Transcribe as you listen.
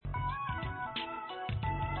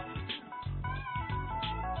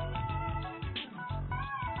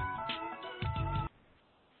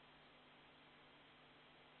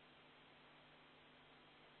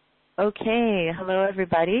Okay, hello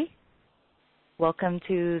everybody. Welcome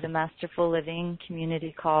to the Masterful Living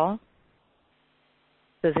Community Call.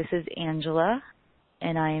 So this is Angela,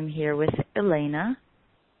 and I am here with Elena.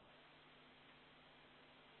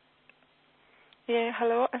 Yeah,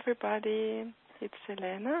 hello everybody. It's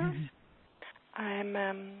Elena. I'm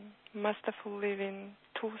a Masterful Living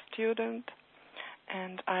 2 student,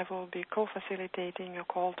 and I will be co-facilitating your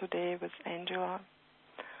call today with Angela.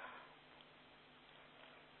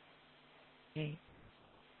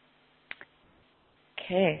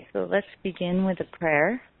 Okay, so let's begin with a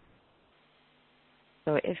prayer.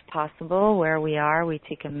 So if possible, where we are, we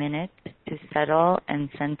take a minute to settle and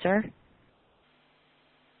center.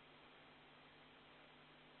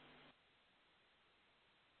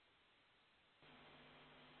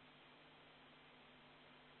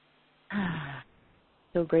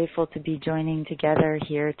 So grateful to be joining together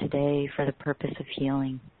here today for the purpose of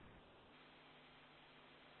healing.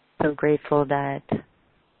 So grateful that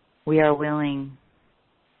we are willing.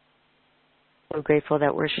 So grateful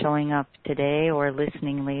that we're showing up today or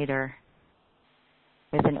listening later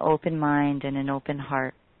with an open mind and an open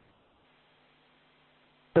heart.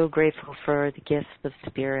 So grateful for the gifts of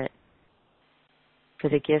spirit, for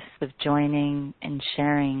the gifts of joining and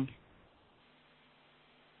sharing.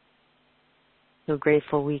 So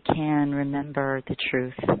grateful we can remember the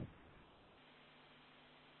truth.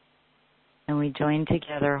 And we join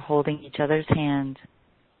together holding each other's hand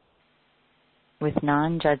with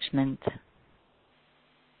non-judgment,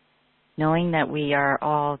 knowing that we are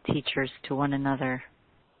all teachers to one another.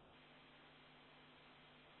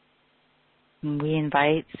 And we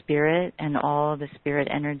invite Spirit and all the Spirit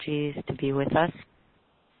energies to be with us,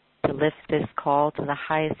 to lift this call to the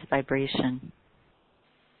highest vibration.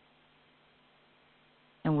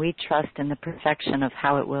 And we trust in the perfection of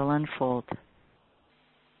how it will unfold.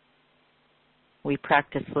 We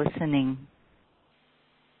practice listening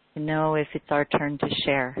to know if it's our turn to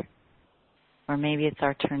share, or maybe it's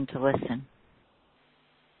our turn to listen.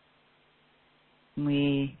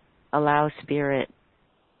 We allow Spirit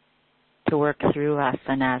to work through us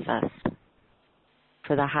and as us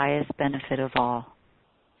for the highest benefit of all.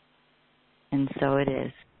 And so it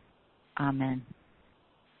is. Amen.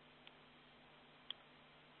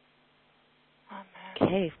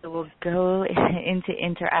 Okay, so we'll go into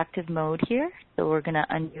interactive mode here. So we're going to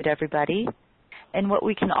unmute everybody. And what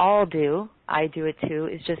we can all do, I do it too,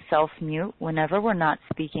 is just self-mute. Whenever we're not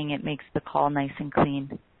speaking, it makes the call nice and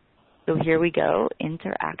clean. So here we go,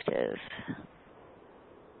 interactive.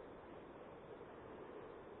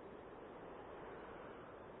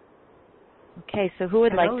 Okay, so who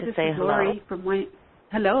would like to say hello?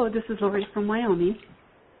 Hello, this is Lori from Wyoming.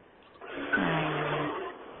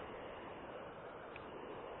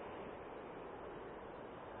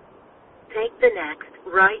 Take the next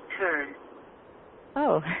right turn.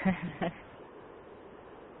 Oh.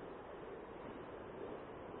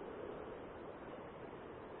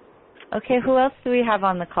 Okay, who else do we have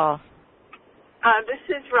on the call? This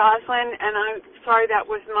is Rosalind, and I'm sorry that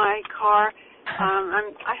was my car.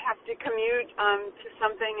 I have to commute to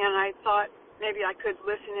something, and I thought maybe I could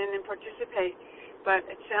listen in and participate, but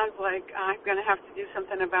it sounds like I'm going to have to do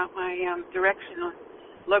something about my directional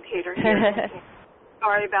locator here.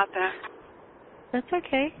 Sorry about that. That's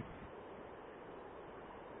okay.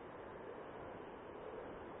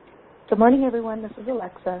 Good morning, everyone. This is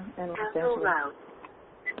Alexa in Los Cancel Angeles. route.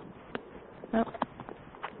 Oh.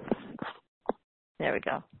 There we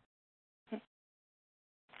go.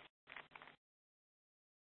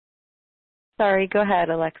 Sorry, go ahead,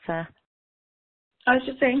 Alexa. I was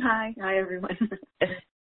just saying hi. Hi, everyone.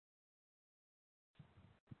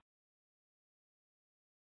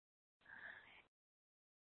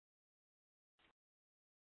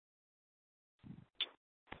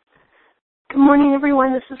 Good morning,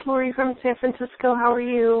 everyone. This is Lori from San Francisco. How are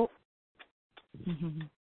you?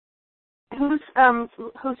 Who's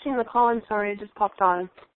hosting the call? I'm sorry, I just popped on.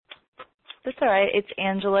 That's all right. It's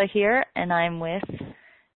Angela here, and I'm with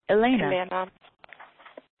Elena.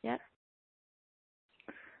 Yeah.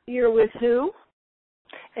 You're with who?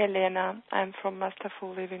 Elena. I'm from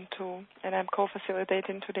Masterful Living 2, and I'm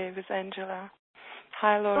co-facilitating today with Angela.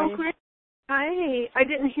 Hi, Lori. Oh, great. Hi. I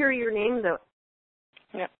didn't hear your name, though.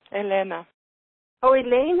 Yeah, Elena. Oh,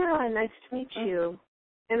 Elena. Nice to meet you.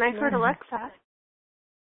 And I heard Alexa.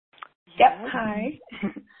 Yep. Hi.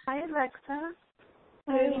 Hi, Alexa.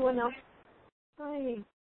 Hi. Anyone else? Hi. Is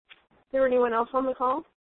there anyone else on the call?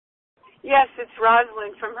 Yes, it's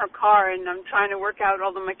Rosalind from her car, and I'm trying to work out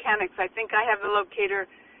all the mechanics. I think I have the locator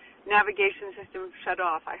navigation system shut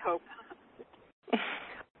off, I hope.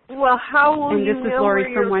 Well, how will you know where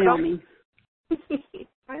you're going? This is Lori from Wyoming.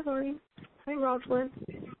 Hi, Lori. Hi, Rosalind.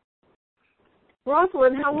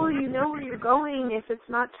 Rosalind, how will you know where you're going if it's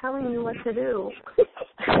not telling you what to do?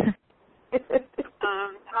 I'll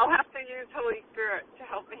have to use Holy Spirit to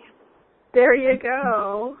help me. There you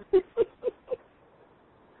go.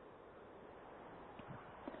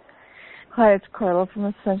 Hi, it's Carla from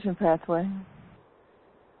Ascension Pathway.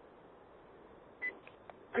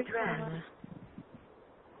 Address.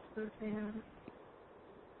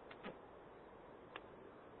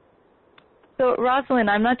 So, Rosalind,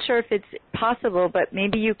 I'm not sure if it's possible, but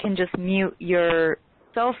maybe you can just mute your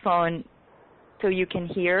cell phone so you can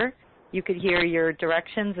hear. You could hear your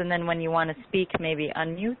directions, and then when you want to speak, maybe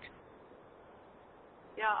unmute.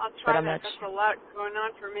 Yeah, I'll try that. That's a lot going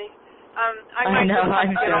on for me. I I know, might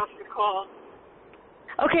I'm get sure. off the call.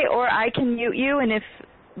 Okay, or I can mute you,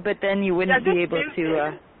 but then you wouldn't be able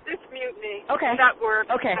to. Just mute me. Okay. If that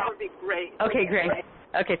works. Okay. That would be great. Okay, great.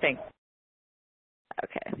 Okay, thanks.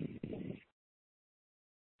 Okay.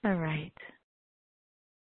 All right.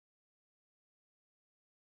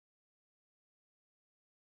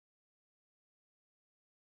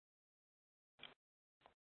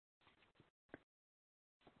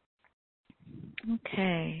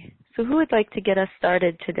 Okay. So who would like to get us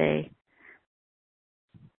started today?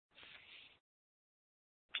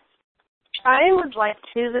 I would like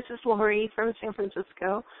to. This is Lori from San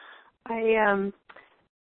Francisco. I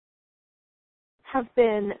have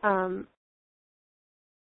been,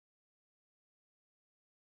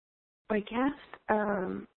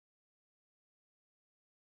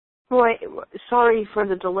 sorry for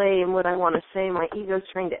the delay in what I want to say. My ego's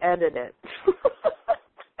trying to edit it.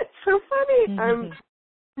 It's so funny. I'm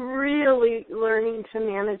really learning to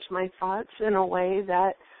manage my thoughts in a way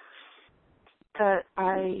that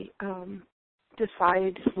I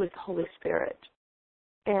decide with Holy Spirit.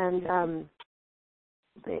 And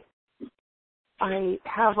I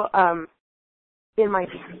have in my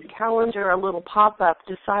calendar a little pop-up,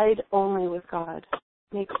 decide only with God.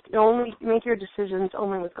 Make your decisions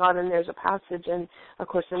only with God, and there's a passage in A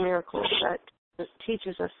Course in Miracles that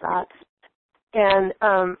teaches us that. And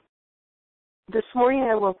this morning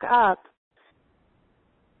I woke up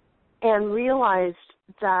and realized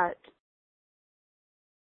that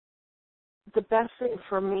the best thing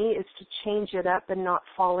for me is to change it up and not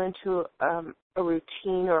fall into a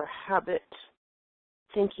routine or habit,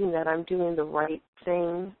 thinking that I'm doing the right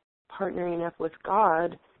thing, partnering up with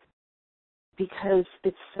God, because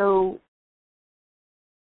it's so,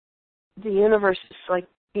 the universe is like,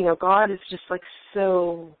 God is just like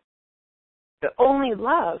so, only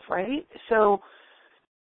love, right? So,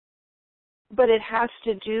 but it has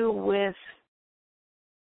to do with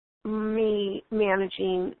me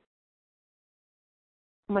managing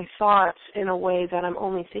my thoughts in a way that I'm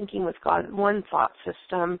only thinking with God, one thought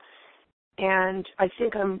system, and I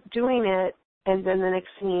think I'm doing it, and then the next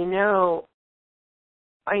thing you know,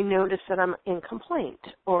 I notice that I'm in complaint,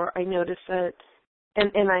 or I notice that,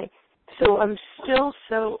 so I'm still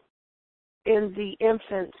so in the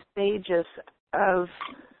infant stages of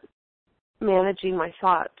managing my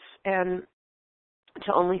thoughts and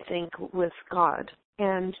to only think with God.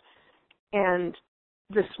 And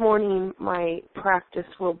this morning my practice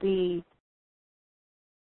will be,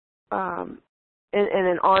 and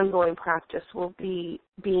an ongoing practice will be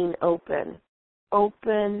being open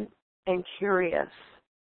and curious.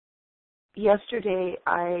 Yesterday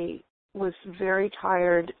I was very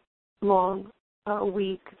tired, long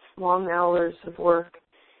week, long hours of work,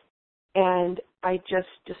 and I just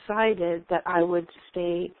decided that I would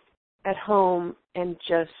stay at home and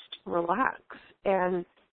just relax.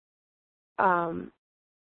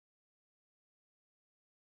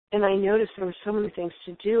 And I noticed there were so many things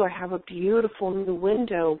to do. I have a beautiful new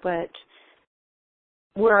window, but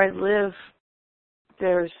where I live,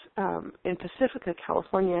 there's in Pacifica,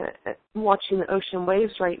 California, I'm watching the ocean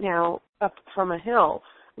waves right now up from a hill,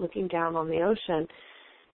 looking down on the ocean.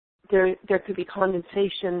 There could be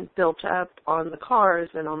condensation built up on the cars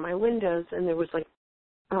and on my windows, and there was like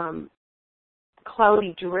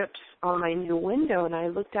cloudy drips on my new window, and I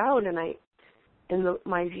looked out, and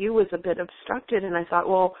my view was a bit obstructed, and I thought,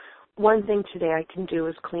 well, one thing today I can do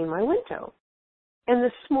is clean my window. And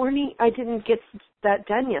this morning, I didn't get that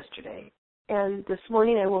done yesterday. And this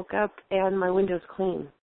morning I woke up and my window's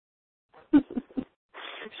clean.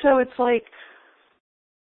 So it's like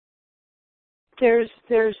I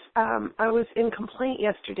was in complaint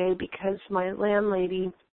yesterday because my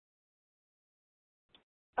landlady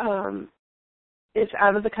is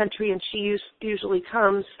out of the country, and she usually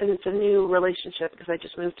comes, and it's a new relationship because I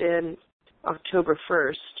just moved in October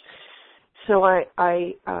 1st. so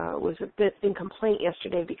I was a bit in complaint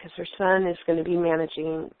yesterday because her son is going to be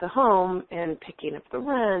managing the home and picking up the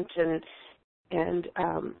rent and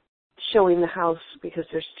showing the house because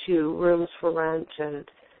there's 2 rooms for rent,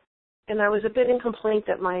 and I was a bit in complaint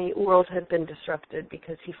that my world had been disrupted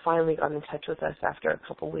because he finally got in touch with us after a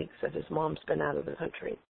couple weeks that his mom's been out of the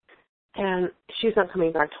country. And she's not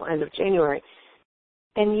coming back till end of January.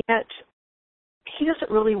 And yet he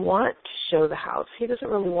doesn't really want to show the house. He doesn't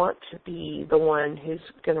really want to be the one who's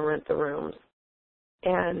going to rent the rooms.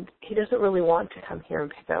 And he doesn't really want to come here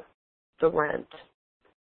and pick up the rent.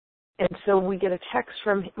 And so we get a text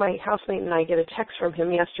from, my housemate and I get a text from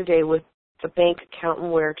him yesterday with the bank account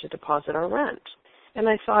and where to deposit our rent. And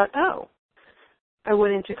I thought, I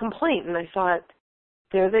went into complaint and I thought,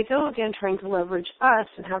 there they go again trying to leverage us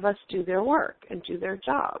and have us do their work and do their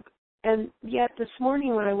job. And yet this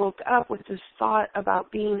morning when I woke up with this thought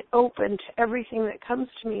about being open to everything that comes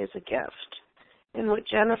to me as a gift, and what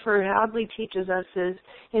Jennifer Hadley teaches us is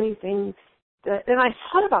anything that, and I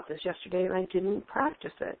thought about this yesterday and I didn't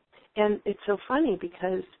practice it. And it's so funny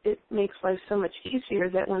because it makes life so much easier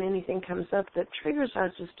that when anything comes up that triggers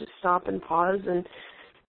us is to stop and pause.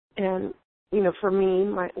 And you know, for me,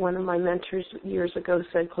 one of my mentors years ago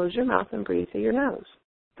said, close your mouth and breathe through your nose.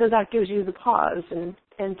 So that gives you the pause, and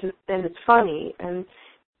it's funny, and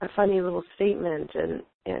a funny little statement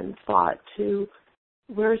and thought to,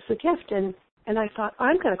 where's the gift? And I thought,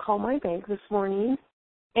 I'm going to call my bank this morning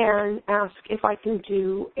and ask if I can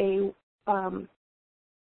do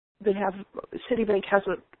Citibank has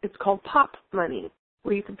what it's called pop money,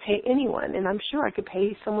 where you can pay anyone, and I'm sure I could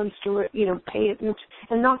pay someone's steward, pay it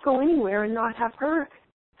and not go anywhere and not have her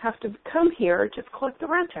have to come here to collect the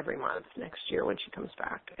rent every month next year when she comes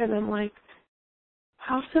back. And I'm like,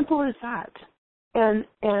 how simple is that? And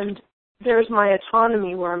there's my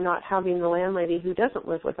autonomy where I'm not having the landlady who doesn't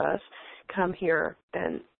live with us come here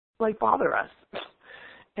and bother us.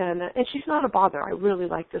 And she's not a bother. I really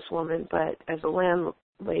like this woman, but as a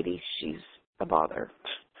landlady, she's a bother.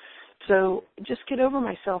 So just get over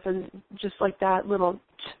myself and just like that little,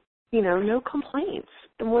 no complaints.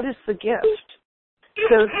 And what is the gift?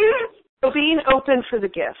 So being open for the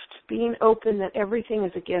gift, being open that everything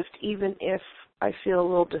is a gift, even if I feel a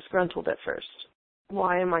little disgruntled at first.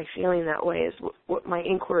 Why am I feeling that way is what my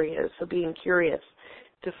inquiry is. So being curious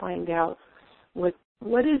to find out what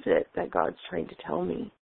is it that God's trying to tell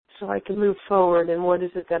me so I can move forward, and what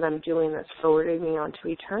is it that I'm doing that's forwarding me onto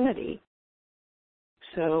eternity.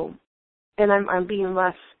 So, and I'm being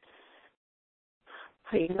less,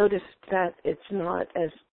 I noticed that it's not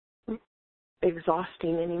as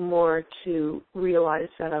exhausting anymore to realize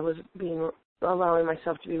that I was allowing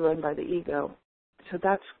myself to be run by the ego. So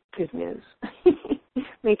that's good news.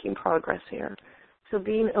 Making progress here. So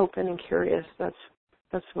being open and curious, that's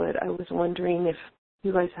what I was wondering if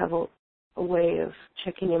you guys have a way of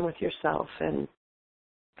checking in with yourself and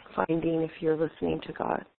finding if you're listening to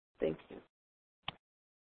God. Thank you.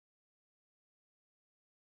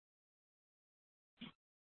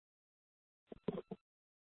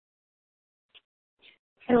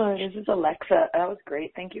 Hello, this is Alexa. That was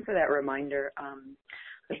great. Thank you for that reminder.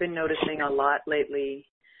 I've been noticing a lot lately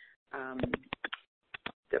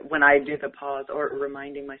that when I do the pause or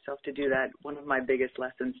reminding myself to do that, one of my biggest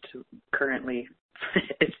lessons currently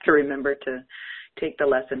is to remember to take the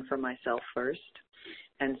lesson for myself first.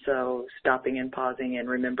 And so stopping and pausing and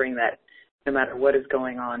remembering that no matter what is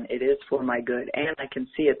going on, it is for my good. And I can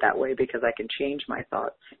see it that way because I can change my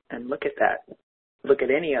thoughts and look at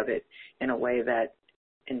any of it in a way that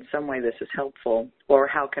in some way this is helpful, or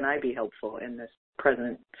how can I be helpful in this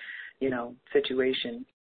present, situation,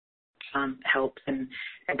 helps, and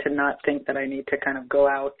to not think that I need to kind of go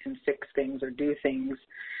out and fix things or do things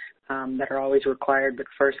that are always required, but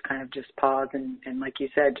first kind of just pause and like you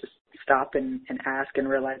said, just stop and ask and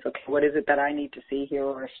realize, okay, what is it that I need to see here?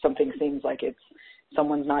 Or if something seems like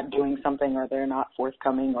someone's not doing something, or they're not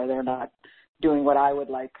forthcoming, or they're not doing what I would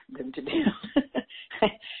like them to do,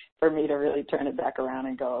 for me to really turn it back around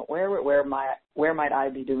and go, where might I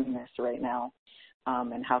be doing this right now?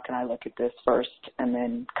 And how can I look at this first and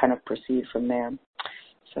then kind of proceed from there?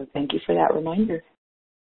 So thank you for that reminder.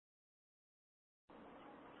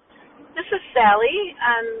 This is Sally,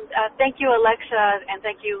 and thank you, Alexa, and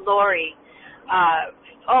thank you, Lori.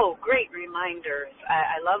 Great reminders.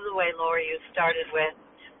 I love the way, Lori, you started with,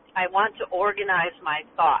 I want to organize my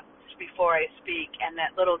thoughts before I speak, and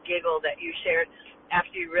that little giggle that you shared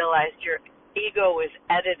after you realized your ego was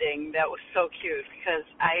editing. That was so cute, because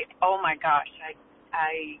I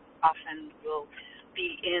often will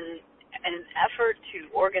be in an effort to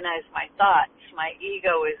organize my thoughts. My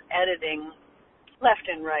ego is editing left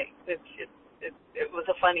and right. it was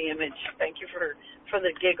a funny image. Thank you for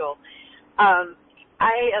the giggle.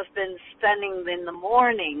 I have been spending in the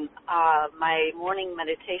morning my morning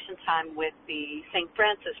meditation time with the St.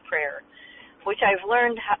 Francis prayer, which I've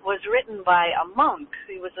learned was written by a monk.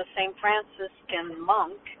 He was a St. Franciscan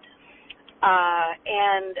monk,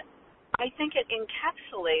 and I think it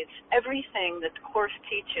encapsulates everything that the Course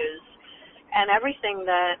teaches and everything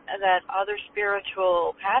that other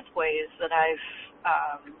spiritual pathways that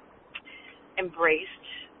I've embraced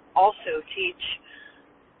also teach.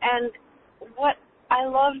 And what I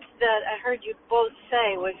loved that I heard you both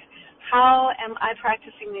say was, how am I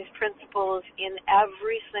practicing these principles in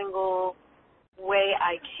every single way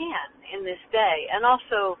I can in this day? And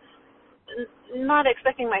also not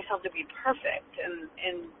expecting myself to be perfect, and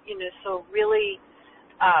so really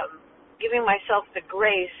giving myself the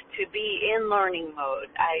grace to be in learning mode.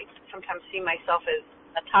 I sometimes see myself as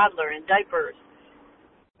a toddler in diapers,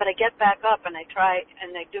 but I get back up and I try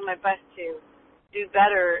and I do my best to do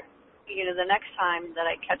better, the next time that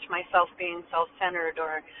I catch myself being self-centered,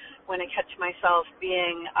 or when I catch myself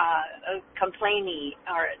being complainy,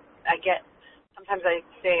 or sometimes I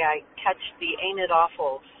say I catch the ain't it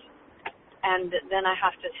awfuls. And then I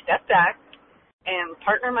have to step back and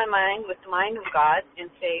partner my mind with the mind of God and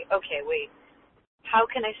say, okay, wait, how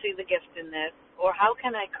can I see the gift in this? Or how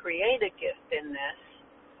can I create a gift in this?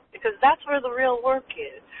 Because that's where the real work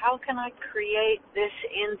is. How can I create this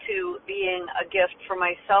into being a gift for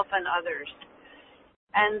myself and others?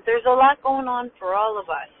 And there's a lot going on for all of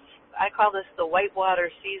us. I call this the whitewater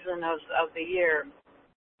season of the year,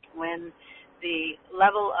 when the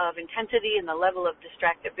level of intensity and the level of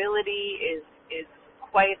distractibility is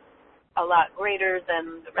quite a lot greater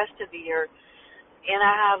than the rest of the year. And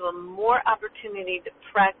I have a more opportunity to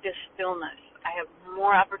practice stillness. I have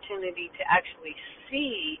more opportunity to actually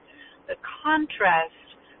see the contrast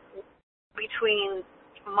between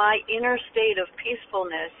my inner state of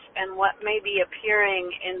peacefulness and what may be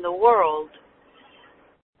appearing in the world,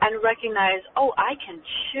 and recognize, I can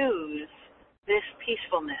choose this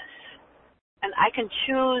peacefulness. And I can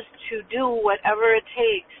choose to do whatever it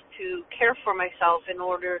takes to care for myself in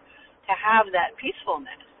order to have that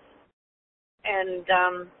peacefulness. And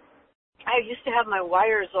I used to have my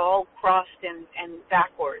wires all crossed and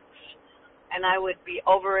backwards. And I would be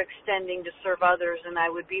overextending to serve others, and I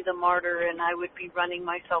would be the martyr, and I would be running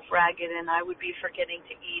myself ragged, and I would be forgetting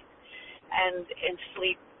to eat and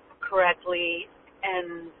sleep correctly.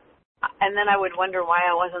 And then I would wonder why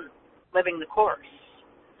I wasn't living the Course.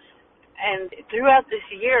 And throughout this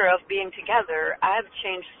year of being together, I've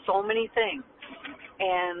changed so many things.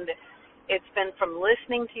 And it's been from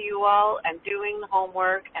listening to you all and doing the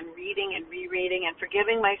homework and reading and rereading and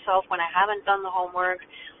forgiving myself when I haven't done the homework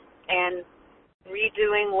and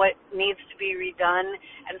redoing what needs to be redone,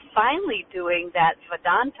 and finally doing that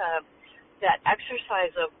Vedanta, that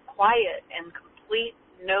exercise of quiet and complete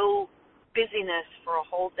no busyness for a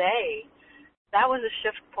whole day. That was a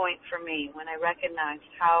shift point for me when I recognized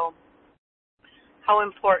how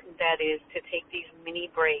important that is, to take these mini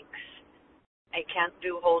breaks. I can't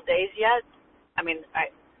do whole days yet. I mean, I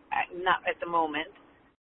not at the moment,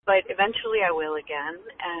 but eventually I will again.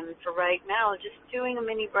 And for right now, just doing a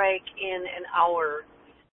mini break in an hour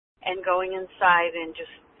and going inside and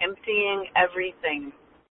just emptying everything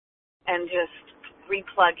and just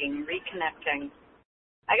replugging, reconnecting.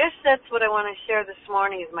 I guess that's what I want to share this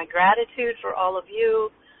morning, is my gratitude for all of you,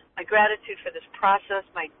 my gratitude for this process,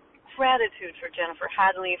 my gratitude for Jennifer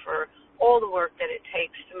Hadley for all the work that it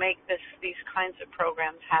takes to make these kinds of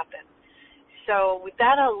programs happen. So with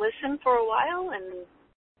that, I'll listen for a while and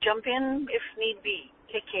jump in if need be.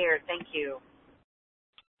 Take care. Thank you.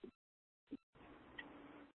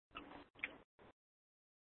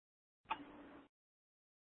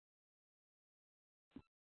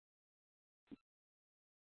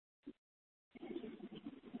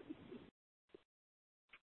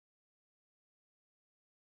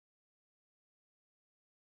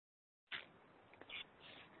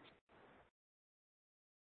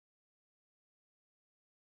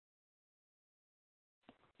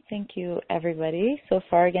 Thank you, everybody. So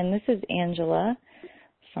far, again, this is Angela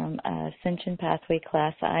from Ascension Pathway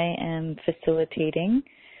class. I am facilitating,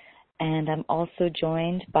 and I'm also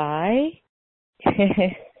joined by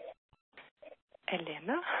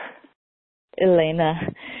Elena.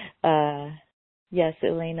 Yes,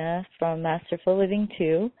 Elena from Masterful Living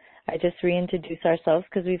 2. I just reintroduced ourselves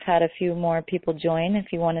because we've had a few more people join. If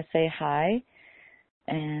you want to say hi,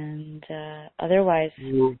 and otherwise.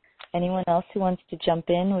 Anyone else who wants to jump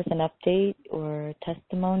in with an update or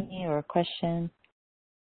testimony or a question,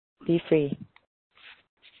 be free.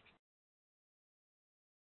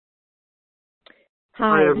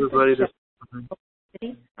 Hi, everybody. This is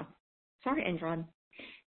Shelley. Oh, sorry, Andron.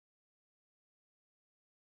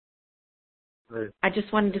 Hi. I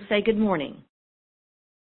just wanted to say good morning.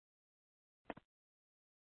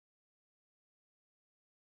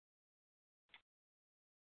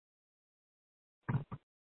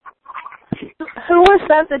 Who was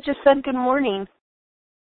that just said good morning?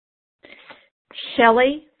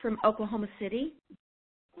 Shelley from Oklahoma City.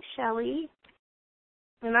 Shelley.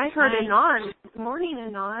 And I heard Anon. Good morning,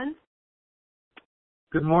 Anon.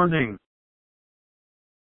 Good morning.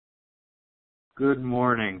 Good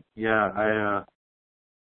morning. Yeah,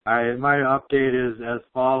 my update is as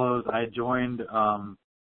follows. I joined AA,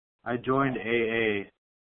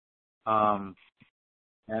 and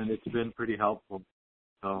it's been pretty helpful.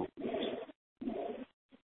 So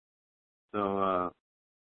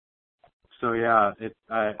yeah,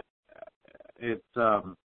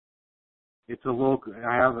 it's a local.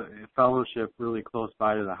 I have a fellowship really close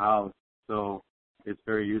by to the house, so it's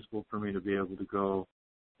very useful for me to be able to go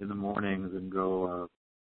in the mornings and go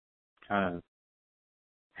kind of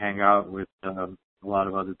hang out with a lot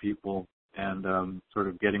of other people and sort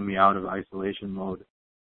of getting me out of isolation mode,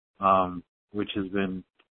 which has been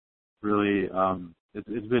really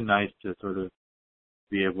it's been nice to sort of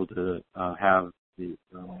be able to have the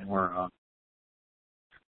more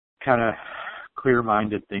kind of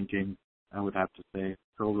clear-minded thinking. I would have to say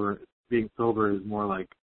being sober is more like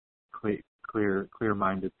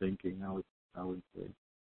clear-minded thinking. I would say.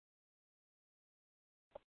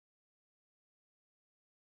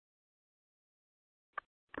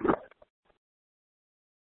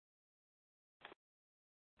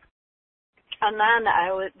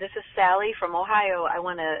 Anand, this is Sally from Ohio. I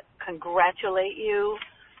want to congratulate you,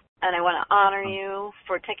 and I want to honor you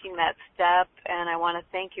for taking that step, and I want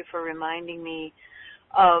to thank you for reminding me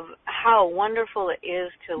of how wonderful it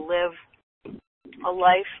is to live a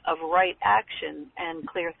life of right action and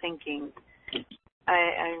clear thinking.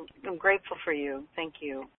 I'm grateful for you. Thank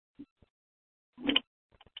you.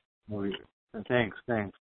 Thanks.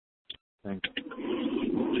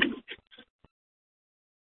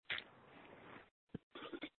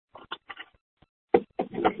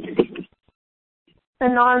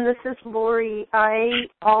 Anon, this is Lori. I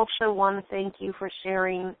also want to thank you for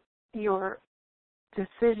sharing your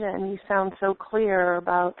decision. You sound so clear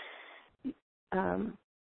about being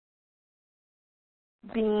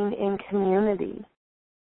in community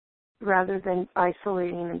rather than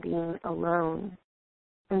isolating and being alone.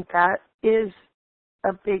 And that is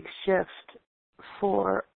a big shift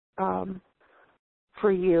for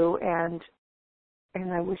you, and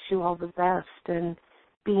I wish you all the best and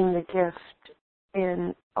being the gift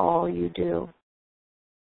in all you do.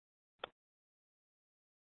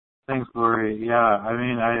 Thanks, Lori. Yeah, I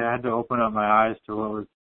mean, I had to open up my eyes to what was.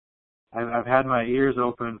 I've had my ears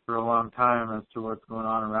open for a long time as to what's going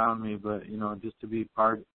on around me, but just to be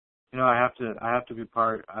part. I have to be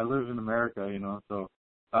part. I live in America, so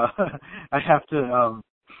I have to.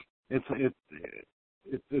 It's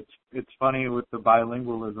funny with the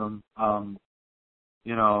bilingualism.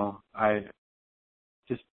 I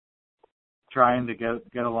just trying to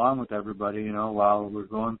get along with everybody, while we're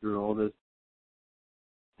going through all this,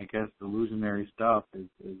 I guess, illusionary stuff is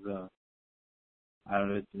I don't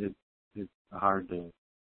know, it's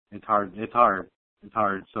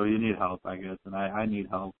hard. So you need help, I guess, and I need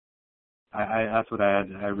help. I that's what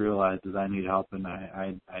I realized is I need help, and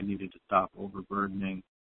I needed to stop overburdening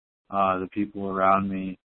the people around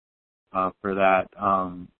me for that.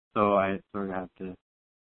 So I sort of have to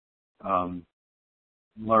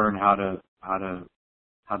learn how to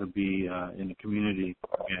be in a community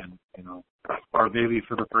again, or maybe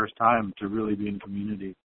for the first time to really be in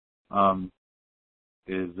community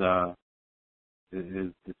is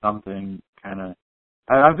something kind of.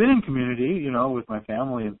 I've been in community, with my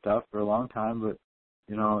family and stuff for a long time, but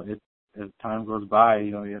as time goes by,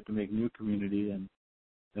 you have to make new community, and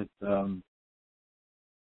it's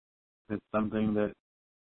something that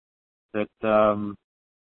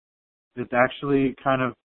it's actually kind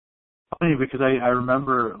of funny because I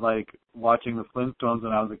remember like watching the Flintstones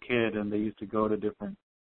when I was a kid, and they used to go to different.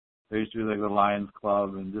 There used to be like the Lions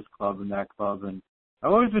Club and this club and that club, and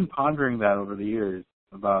I've always been pondering that over the years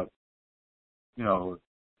about,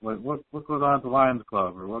 what goes on at the Lions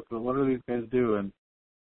Club, or what do these guys do? And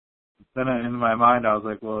then in my mind I was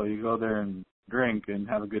like, well, you go there and drink and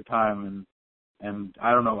have a good time, and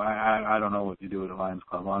I don't know, I don't know what you do at a Lions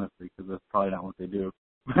Club, honestly, because that's probably not what they do.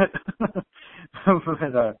 But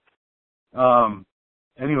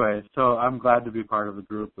anyway, so I'm glad to be part of a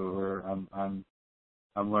group where I'm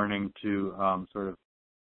learning to sort of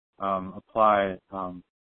apply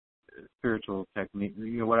spiritual technique,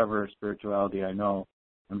 whatever spirituality I know,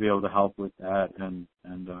 and be able to help with that, and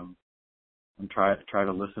try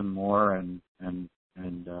to listen more and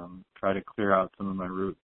try to clear out some of my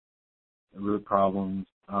root problems.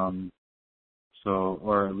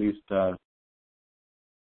 Or at least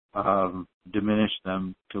diminish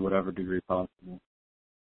them to whatever degree possible.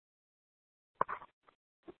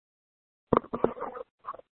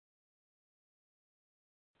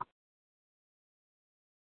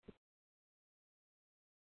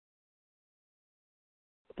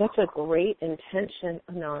 That's a great intention,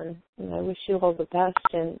 Anand, and I wish you all the best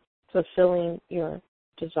in fulfilling your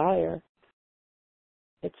desire.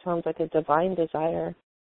 It sounds like a divine desire.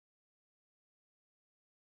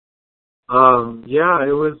 Yeah,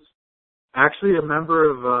 it was actually a member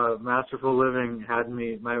of Masterful Living had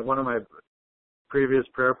me. One of my previous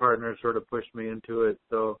prayer partners sort of pushed me into it,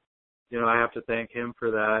 so I have to thank him for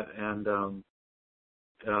that. And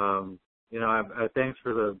I thanks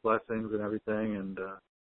for the blessings and everything. And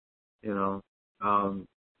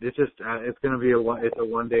it's just it's going to be a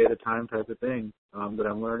one day at a time type of thing that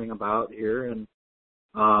I'm learning about here, and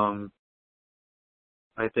I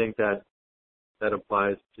think that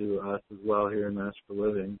applies to us as well here in Masterful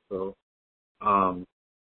Living. So,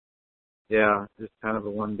 yeah, it's kind of a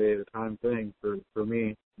one day at a time thing for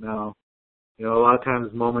me now. A lot of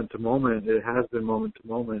times moment to moment, it has been moment to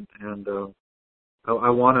moment, and I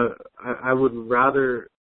would rather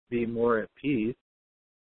be more at peace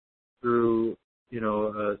through,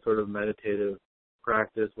 a sort of meditative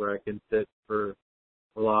practice where I can sit for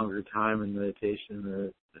a longer time in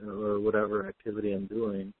meditation or whatever activity I'm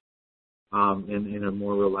doing, in a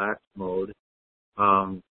more relaxed mode.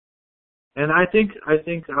 And I think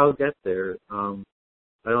I'll get there. I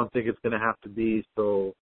don't think it's going to have to be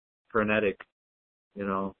so frenetic,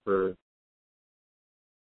 for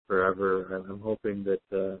forever. I'm hoping that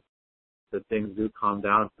things do calm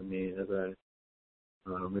down for me as I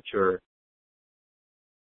mature.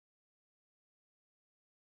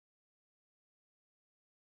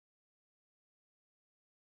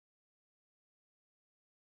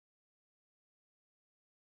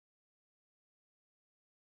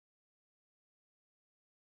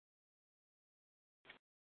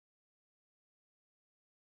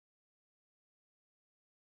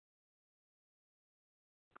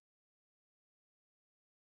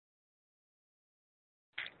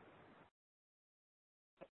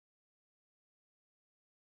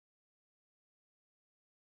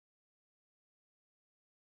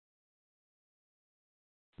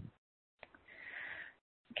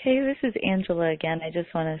 Okay, this is Angela again. I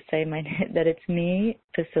just want to say that it's me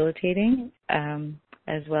facilitating,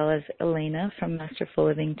 as well as Elena from Masterful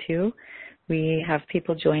Living too. We have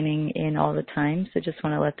people joining in all the time, so just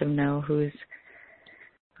want to let them know who's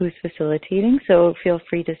facilitating. So feel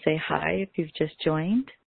free to say hi if you've just joined.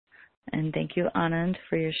 And thank you, Anand,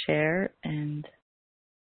 for your share. And if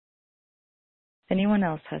anyone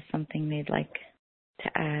else has something they'd like to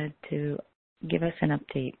add to give us an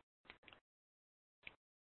update.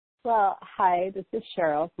 Well, hi, this is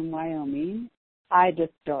Cheryl from Wyoming. I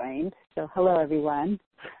just joined, so hello, everyone.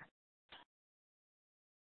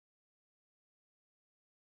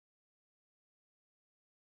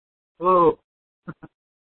 Hello.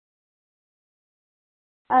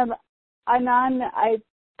 Anand, I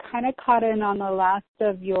kind of caught in on the last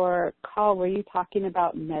of your call. Were you talking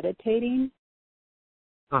about meditating?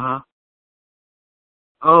 Uh-huh.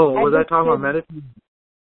 Oh, was I talking about meditating?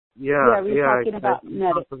 Yeah, we were talking about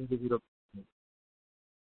meditating.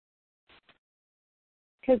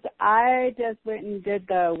 Because I just went and did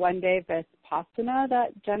the one-day Vipassana that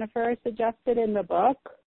Jennifer suggested in the book.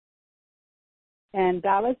 And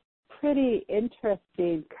that was pretty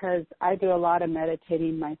interesting because I do a lot of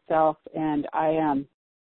meditating myself, and I'm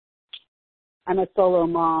a solo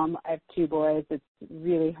mom. I have 2 boys. It's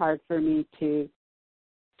really hard for me to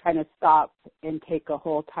kind of stop and take a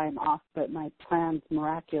whole time off, but my plans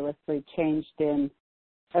miraculously changed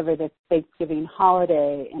over the Thanksgiving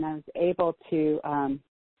holiday, and I was able to,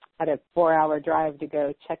 had a 4-hour drive to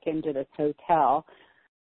go check into this hotel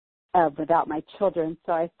without my children.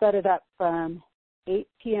 So I set it up from 8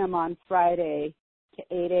 p.m. on Friday to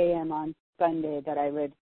 8 a.m. on Sunday that I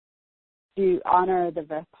would honor the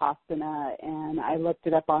Vipassana, and I looked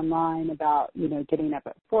it up online about, getting up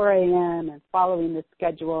at 4 a.m. and following the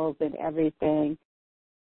schedules and everything.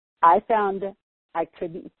 I found I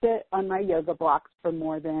couldn't sit on my yoga blocks for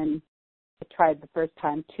more than, I tried the first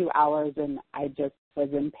time, 2 hours, and I just was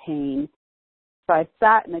in pain. So I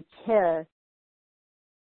sat in a chair,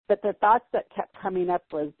 but the thoughts that kept coming up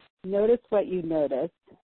was, notice what you notice,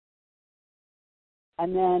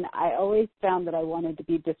 And then I always found that I wanted to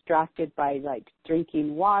be distracted by like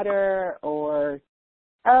drinking water or,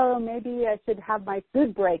 oh, maybe I should have my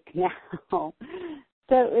food break now. So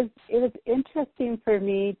it was interesting for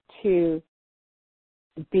me to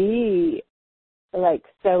be like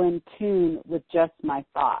so in tune with just my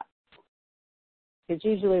thoughts. Because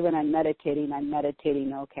usually when I'm meditating,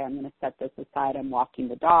 okay, I'm going to set this aside. I'm walking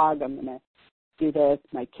the dog. I'm going to do this.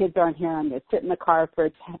 My kids aren't here. I'm going to sit in the car for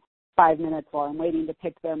 5 minutes while I'm waiting to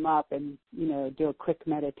pick them up and, you know, do a quick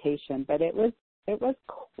meditation. But it was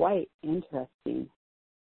quite interesting.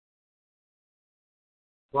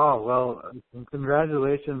 Wow, well,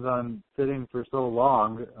 congratulations on sitting for so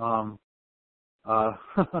long.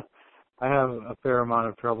 I have a fair amount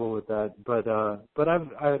of trouble with that, but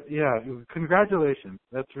yeah, congratulations.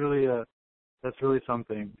 That's really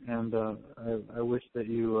something, and I wish that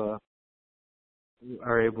you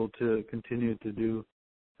are able to continue to do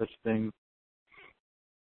such things.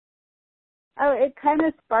 Oh, it kind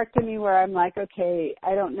of sparked in me where I'm like, okay,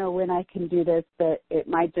 I don't know when I can do this, but it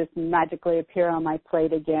might just magically appear on my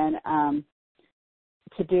plate again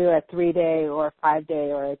to do a 3-day or a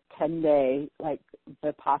 5-day or a 10-day, like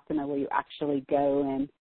Vipassana, where you actually go and,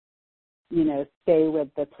 you know, stay with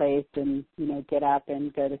the place and, you know, get up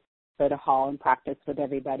and go to hall and practice with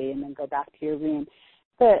everybody and then go back to your room.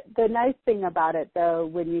 The nice thing about it, though,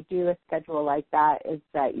 when you do a schedule like that is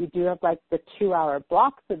that you do have, like, the 2-hour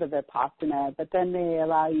blocks of the Vipassana, but then they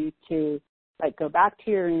allow you to, like, go back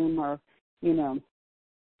to your room or, you know,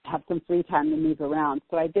 have some free time to move around.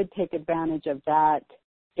 So I did take advantage of that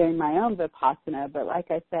during my own Vipassana. But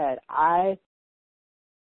like I said,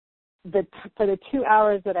 for the 2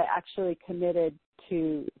 hours that I actually committed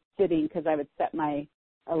to sitting, because I would set my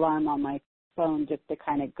alarm on my phone just to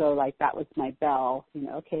kind of go like that was my bell, you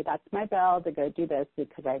know, okay, that's my bell to go do this,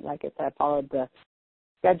 because like I said, I followed the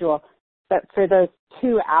schedule. But for those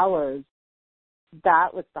 2 hours,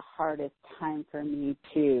 that was the hardest time for me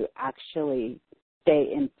to actually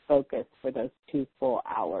stay in focus for those 2 full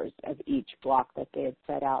hours of each block that they had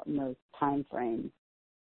set out in those time frames.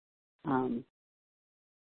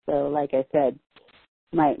 So like I said,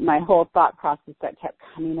 my whole thought process that kept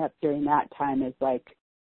coming up during that time is like,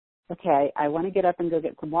 okay, I want to get up and go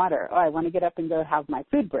get some water. Oh, I want to get up and go have my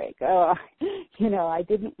food break. Oh, you know, I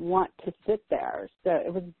didn't want to sit there. So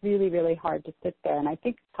it was really, really hard to sit there. And I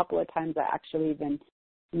think a couple of times I actually even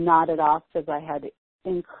nodded off because I had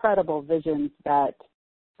incredible visions that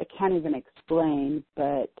I can't even explain,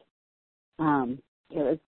 but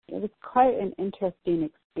it was quite an interesting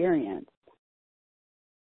experience.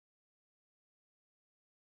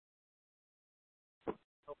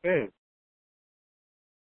 Okay.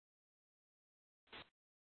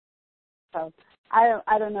 So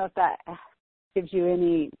I don't know if that gives you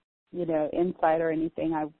any, you know, insight or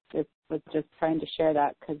anything. I just was just trying to share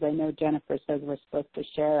that because I know Jennifer says we're supposed to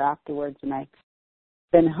share afterwards, and I've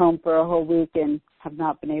been home for a whole week and have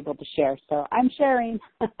not been able to share. So I'm sharing.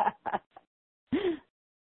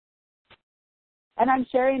 And I'm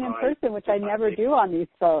sharing in person, which I never do on these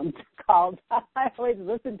phone calls. I always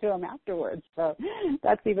listen to them afterwards. So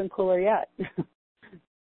that's even cooler yet.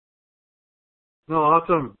 No,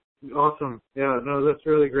 awesome. Yeah, no, that's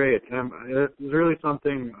really great. It's really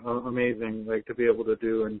something amazing, like to be able to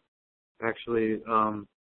do and actually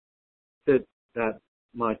sit that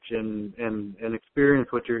much and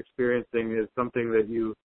experience what you're experiencing is something that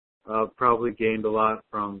you probably gained a lot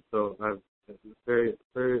from. So it's very,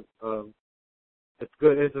 very, it's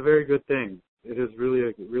good. It's a very good thing. It is really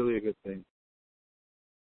a good thing.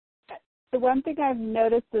 The one thing I've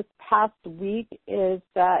noticed this past week is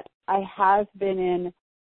that I have been in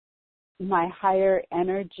my higher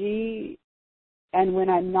energy, and when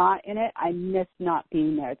I'm not in it, I miss not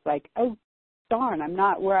being there. It's like, oh, darn, I'm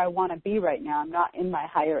not where I want to be right now. I'm not in my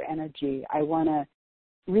higher energy. I want to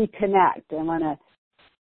reconnect.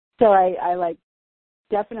 So I like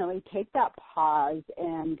definitely take that pause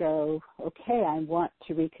and go, okay, I want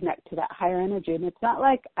to reconnect to that higher energy. And it's not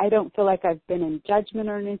like I don't feel like I've been in judgment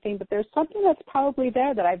or anything, but there's something that's probably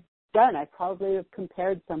there that I've done. I probably have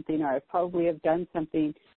compared something, or I probably have done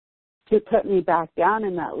something to put me back down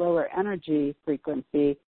in that lower energy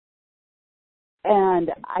frequency.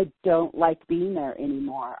 And I don't like being there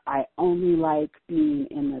anymore. I only like being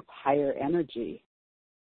in this higher energy.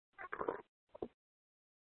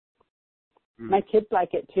 My kids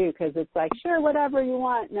like it too, because it's like, sure, whatever you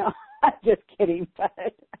want. No, I'm just kidding. But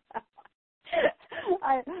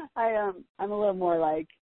I'm a little more like,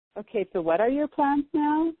 okay, so what are your plans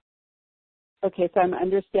now? Okay, so I'm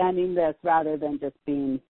understanding this rather than just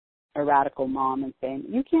being a radical mom and saying,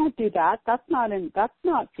 you can't do that. That's not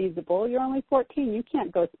feasible. You're only 14. You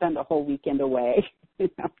can't go spend a whole weekend away.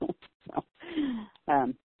 So,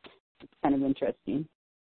 it's kind of interesting.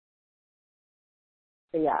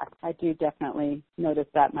 But yeah, I do definitely notice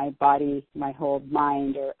that my body, my whole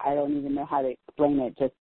mind, or I don't even know how to explain it,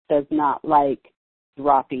 just does not like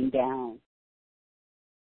dropping down.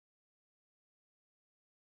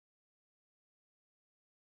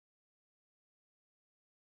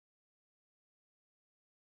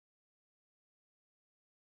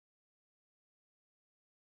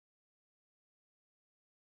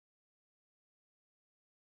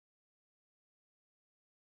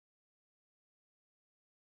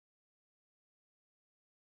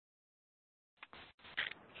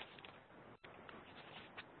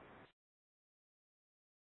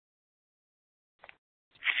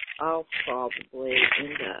 I'll probably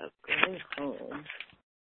end up going home,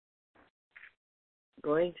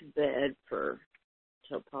 going to bed for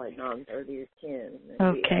till probably 9:30 or 10.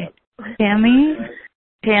 Okay. Tammy?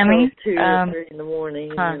 2 or 3 in the morning,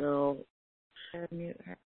 you know.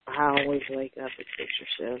 I always wake up at 6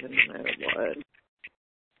 or 7, no matter what.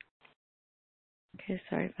 Okay,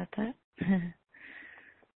 sorry about that.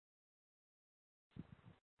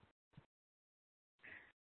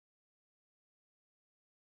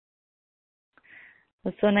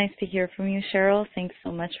 Well, it's so nice to hear from you, Cheryl. Thanks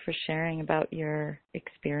so much for sharing about your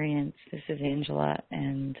experience. This is Angela,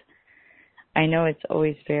 and I know it's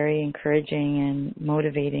always very encouraging and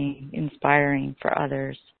motivating, inspiring for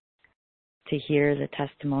others to hear the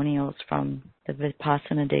testimonials from the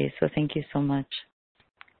Vipassana days. So thank you so much.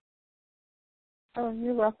 Oh,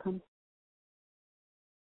 you're welcome.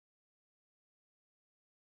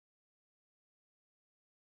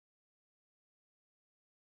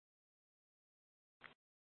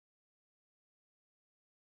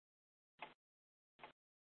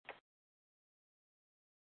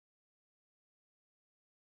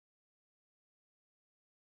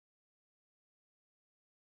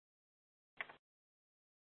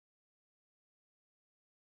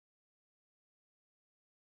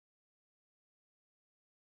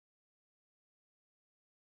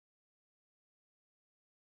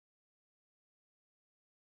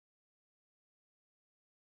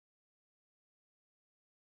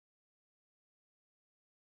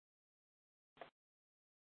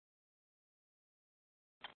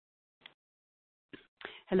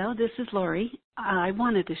 Hello, this is Lori. I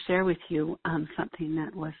wanted to share with you something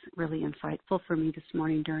that was really insightful for me this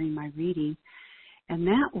morning during my reading, and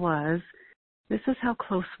that was, this is how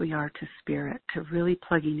close we are to Spirit, to really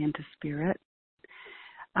plugging into Spirit.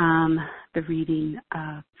 The reading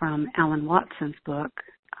from Alan Watson's book,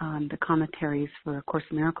 the commentaries for A Course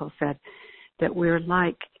in Miracles, said that we're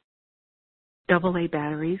like AA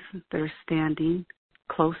batteries that are standing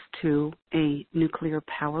close to a nuclear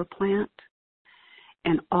power plant.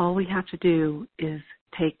 And all we have to do is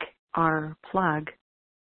take our plug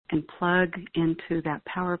and plug into that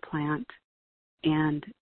power plant and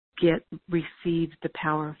receive the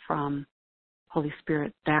power from Holy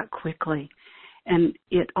Spirit that quickly. And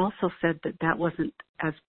it also said that wasn't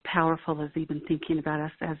as powerful as even thinking about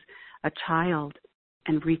us as a child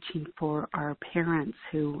and reaching for our parents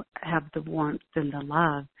who have the warmth and the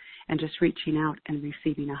love, and just reaching out and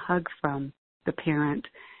receiving a hug from the parent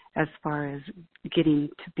as far as getting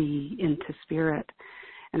to be into Spirit.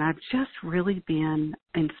 And I've just really been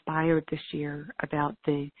inspired this year about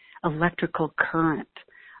the electrical current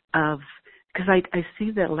because I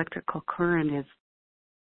see the electrical current is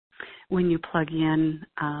when you plug in,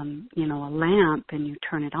 a lamp and you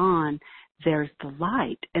turn it on, there's the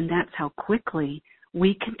light. And that's how quickly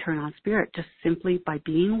we can turn on Spirit, just simply by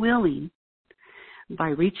being willing, by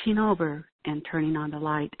reaching over and turning on the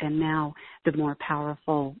light. And now the more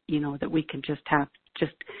powerful, that we can just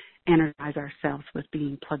energize ourselves with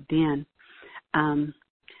being plugged in.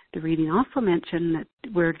 The reading also mentioned that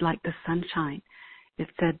we're like the sunshine. It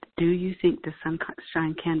said, do you think the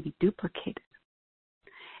sunshine can be duplicated?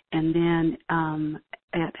 And then,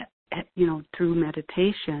 through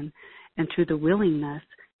meditation and through the willingness,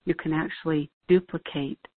 you can actually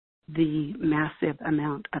duplicate the massive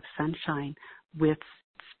amount of sunshine with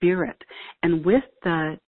Spirit. And with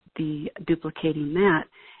the duplicating that,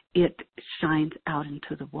 it shines out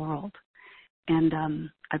into the world. And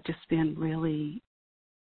I've just been really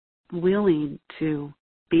willing to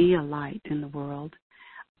be a light in the world.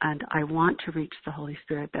 And I want to reach the Holy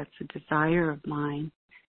Spirit. That's a desire of mine.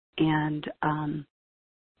 And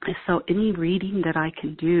so any reading that I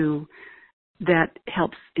can do that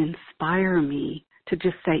helps inspire me to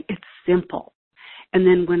just say it's simple. And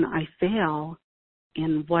then when I fail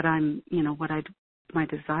in what my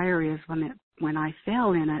desire is, when I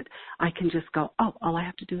fail in it, I can just go, all I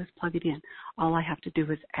have to do is plug it in. All I have to do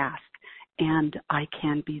is ask. and I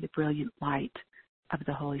can be the brilliant light of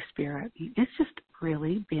the Holy Spirit. It's just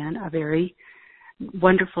really been a very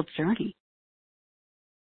wonderful journey.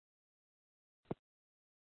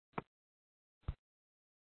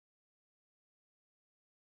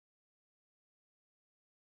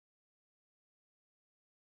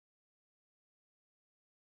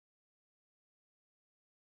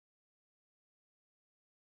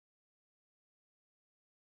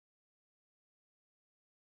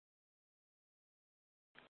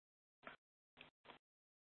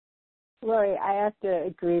 Lori, I have to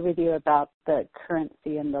agree with you about the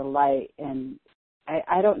currency and the light, and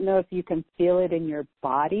I don't know if you can feel it in your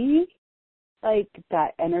body, like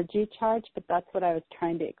that energy charge, but that's what I was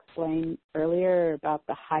trying to explain earlier about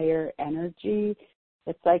the higher energy.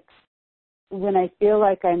 It's like when I feel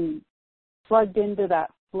like I'm plugged into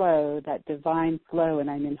that flow, that divine flow,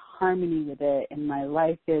 and I'm in harmony with it, and my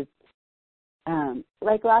life is,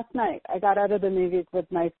 like last night, I got out of the movies with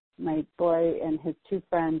my boy and his two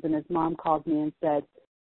friends, and his mom called me and said,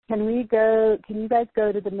 can you guys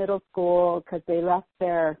go to the middle school, because they left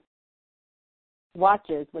their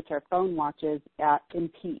watches, which are phone watches, in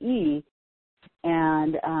PE.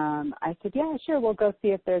 And I said, yeah, sure, we'll go see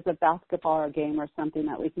if there's a basketball or game or something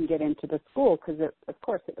that we can get into the school, because of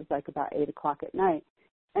course it was like about 8 o'clock at night.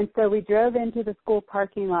 And so we drove into the school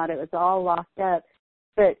parking lot. It was all locked up.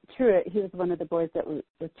 But Truett, he was one of the boys that was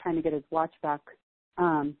trying to get his watch back,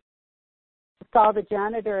 saw the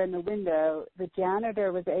janitor in the window. The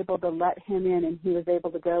janitor was able to let him in, and he was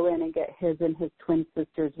able to go in and get his and his twin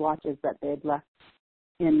sister's watches that they had left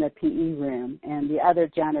in the PE room, and the other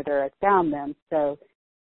janitor had found them. So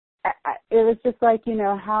it was just like,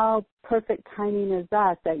 how perfect timing is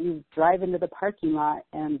that you drive into the parking lot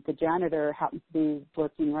and the janitor happens to be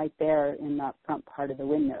working right there in that front part of the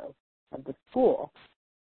window of the school.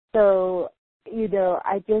 So,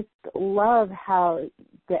 I just love how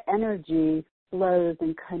the energy flows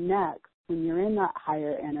and connects when you're in that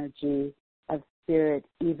higher energy of spirit,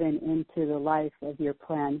 even into the life of your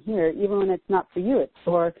plan here, even when it's not for you. It's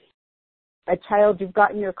for a child you've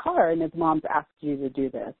got in your car and his mom's asked you to do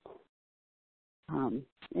this.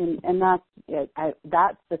 And that's it.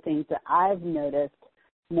 That's the things that I've noticed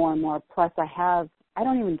more and more. Plus, I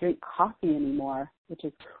don't even drink coffee anymore, which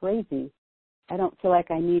is crazy. I don't feel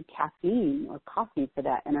like I need caffeine or coffee for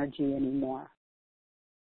that energy anymore.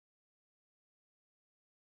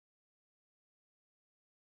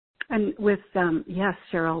 And with yes,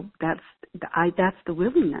 Cheryl, that's the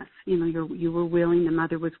willingness. You were willing. The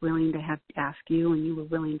mother was willing to ask you, and you were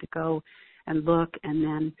willing to go and look. And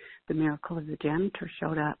then the miracle of the janitor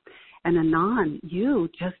showed up. And Anon, you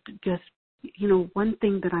just one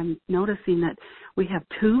thing that I'm noticing, that we have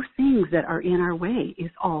two things that are in our way is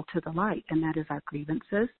all to the light, and that is our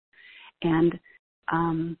grievances, and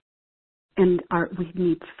we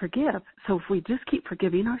need to forgive. So if we just keep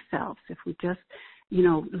forgiving ourselves, if we just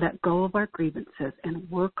let go of our grievances and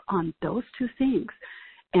work on those two things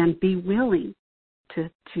and be willing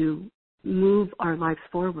to move our lives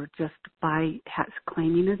forward just by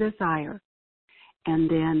claiming a desire and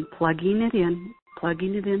then plugging it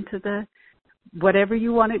into the whatever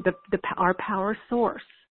you want it, our power source,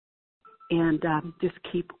 and just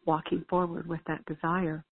keep walking forward with that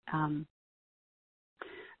desire.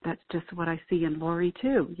 That's just what I see in Lori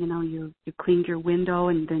too. You cleaned your window,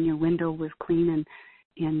 and then your window was clean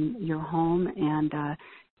in your home, and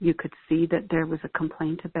you could see that there was a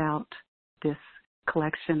complaint about this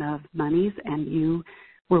collection of monies, and you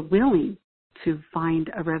were willing to find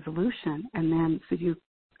a resolution. And then so you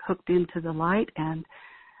hooked into the light, and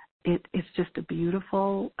it's just a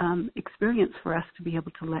beautiful experience for us to be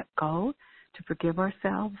able to let go, to forgive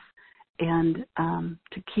ourselves, and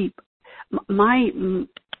to keep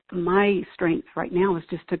my strength right now is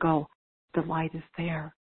just to go, the light is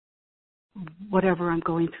there. Whatever I'm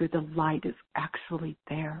going through, the light is actually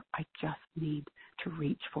there. I just need to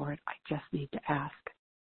reach for it. I just need to ask.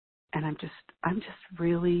 And I'm just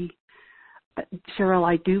really, Cheryl,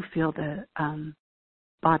 I do feel the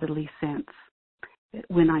bodily sense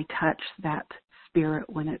when I touch that spirit,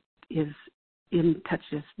 when it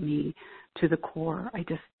touches me to the core.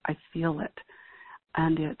 I feel it.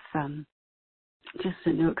 And it's just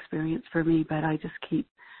a new experience for me, but I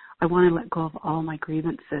want to let go of all my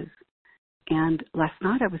grievances. And last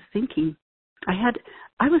night I was thinking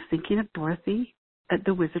of Dorothy at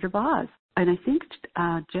the Wizard of Oz. And I think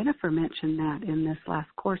Jennifer mentioned that in this last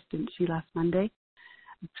course, didn't she, last Monday?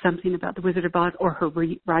 Something about the Wizard of Oz, or her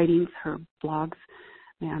writings, her blogs.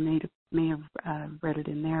 I may have read it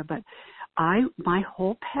in there. But my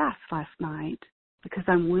whole past last night, because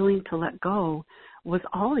I'm willing to let go, was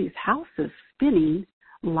all these houses spinning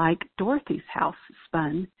like Dorothy's house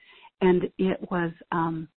spun, and it was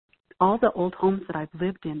all the old homes that I've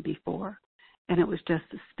lived in before, and it was just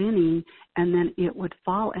spinning, and then it would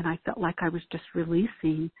fall, and I felt like I was just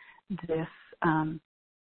releasing this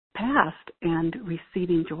past and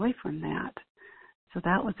receiving joy from that. So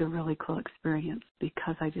that was a really cool experience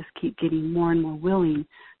because I just keep getting more and more willing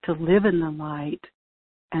to live in the light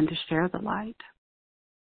and to share the light.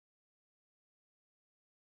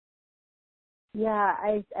 Yeah,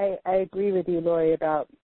 I agree with you, Lori, about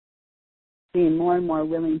being more and more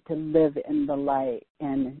willing to live in the light.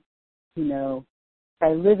 And, you know,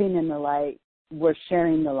 by living in the light, we're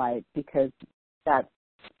sharing the light because that's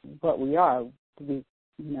what we are. We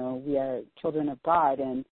are children of God,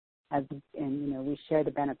 and we share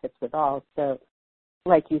the benefits with all. So,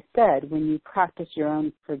 like you said, when you practice your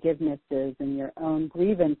own forgivenesses and your own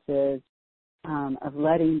grievances of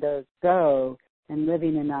letting those go and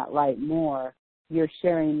living in that light more, you're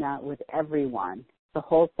sharing that with everyone, the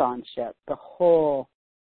whole sonship, the whole,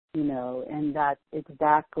 and that's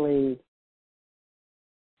exactly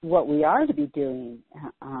what we are to be doing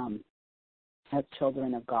as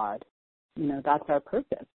children of God. That's our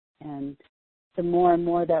purpose. And the more and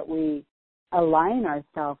more that we align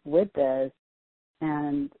ourselves with this,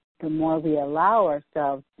 and the more we allow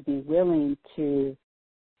ourselves to be willing to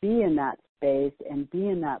be in that space and be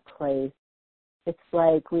in that place, it's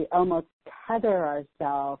like we almost tether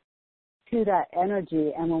ourselves to that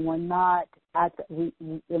energy. And when we're not when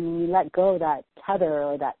we let go of that tether,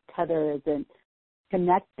 or that tether isn't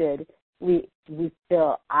connected,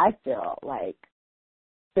 I feel like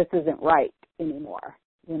this isn't right anymore.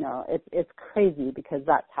 It's crazy because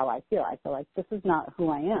that's how I feel. I feel like this is not who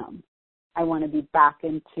I am. I want to be back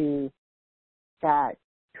into that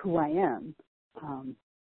who I am.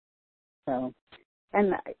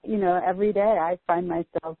 Every day I find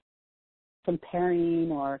myself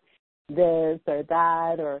comparing or this or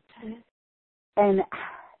that, and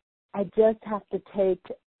I just have to take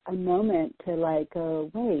a moment to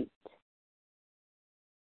go, wait,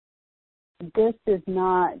 this is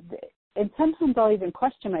not. And sometimes I'll even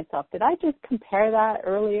question myself, did I just compare that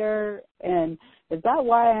earlier? And is that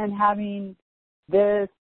why I'm having this?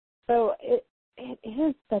 So it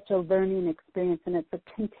is such a learning experience, and it's a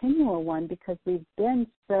continual one because we've been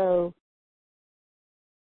so,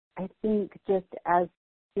 I think, just as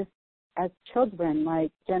children,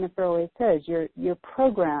 like Jennifer always says, you're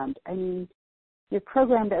programmed. I mean, you're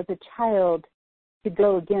programmed as a child to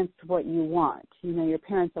go against what you want. Your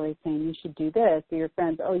parents always saying you should do this, or your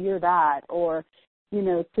friends, oh, you're that, or,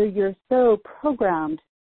 so you're so programmed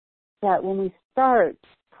that when we start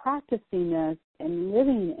practicing this and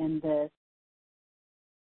living in this,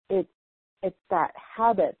 it's that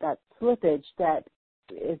habit, that slippage that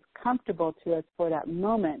is comfortable to us for that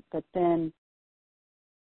moment, but then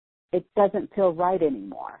it doesn't feel right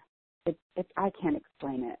anymore. I can't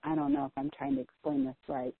explain it. I don't know if I'm trying to explain this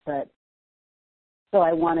right, but so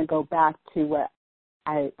I want to go back to what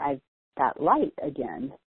that light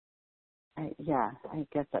again. I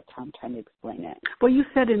guess that's how I'm trying to explain it. Well, you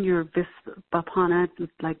said in your Vipassana,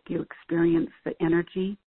 like you experience the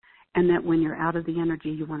energy, and that when you're out of the energy,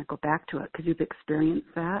 you want to go back to it because you've experienced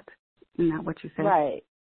that. Isn't that what you said? Right.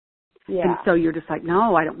 Yeah. And so you're just like,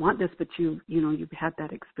 no, I don't want this, but you've had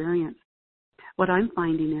that experience. What I'm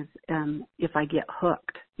finding is if I get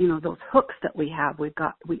hooked, those hooks that we have,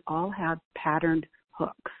 we all have patterned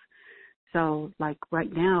hooks. So like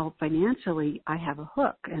right now, financially, I have a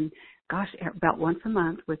hook. And gosh, about once a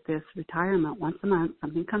month with this retirement, once a month,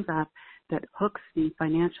 something comes up that hooks me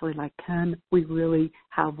financially, like, can we really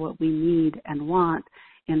have what we need and want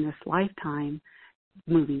in this lifetime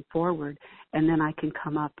moving forward? And then I can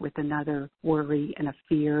come up with another worry and a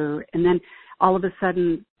fear. And then all of a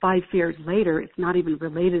sudden, 5 years later, it's not even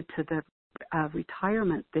related to the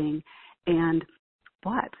retirement thing. And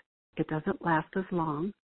it doesn't last as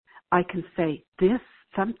long. I can say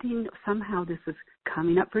somehow this is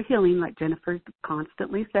coming up for healing, like Jennifer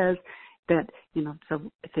constantly says, that, so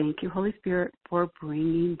thank you, Holy Spirit, for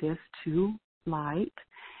bringing this to light,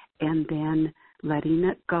 and then letting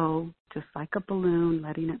it go, just like a balloon,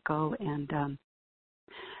 letting it go, and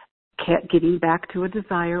getting back to a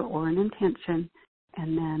desire or an intention.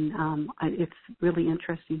 And then it's really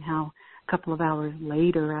interesting how a couple of hours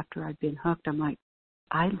later, after I've been hooked, I'm like,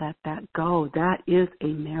 I let that go. That is a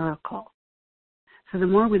miracle. So the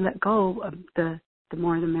more we let go of the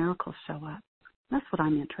more the miracles show up. That's what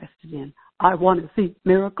I'm interested in. I want to see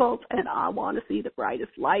miracles, and I want to see the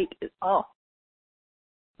brightest light.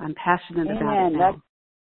 I'm passionate about it now.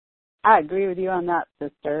 I agree with you on that,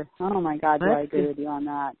 sister. Oh, my God, do I agree with you on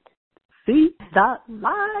that. See the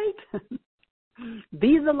light.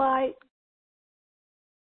 Be the light.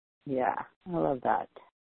 Yeah, I love that.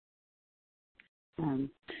 I've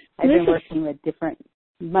been working with different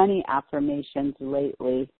money affirmations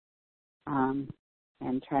lately,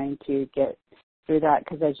 and trying to get through that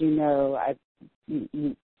because, as you know,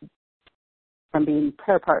 from being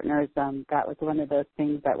prayer partners, that was one of those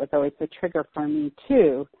things that was always a trigger for me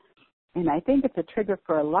too. And I think it's a trigger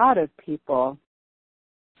for a lot of people,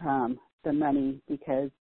 the money,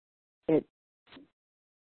 because it's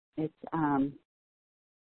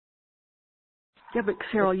yeah, but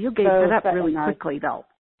Cheryl, you gave it up really quickly though.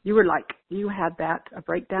 You were like, you had a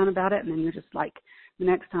breakdown about it, and then you're just like, the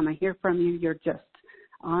next time I hear from you, you're just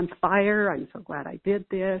on fire. I'm so glad I did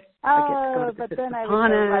this. But then I would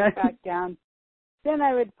go right back down. Then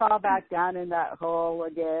I would fall back down in that hole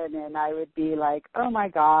again, and I would be like, oh my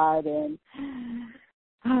God, and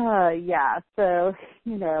yeah. So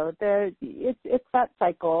it's that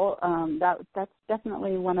cycle. That's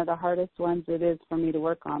definitely one of the hardest ones it is for me to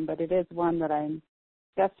work on, but it is one that I'm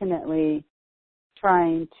definitely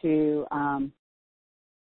trying to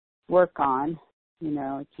work on.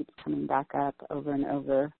 It keeps coming back up over and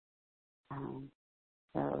over.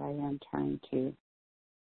 So I am trying to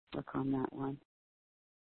work on that one.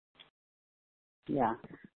 Yeah.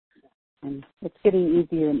 And it's getting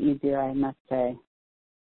easier and easier, I must say.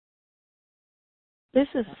 This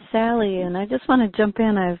is Sally, and I just want to jump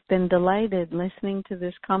in. I've been delighted listening to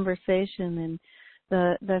this conversation, and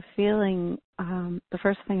the feeling, the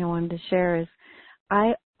first thing I wanted to share is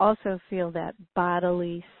I also feel that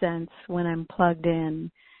bodily sense when I'm plugged in,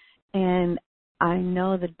 and I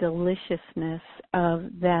know the deliciousness of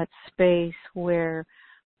that space where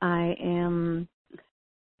I am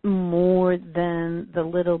more than the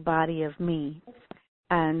little body of me.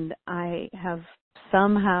 And I have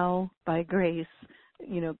somehow, by grace,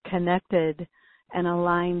 connected and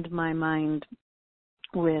aligned my mind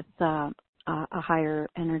with a higher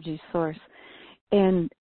energy source.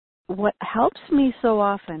 And what helps me so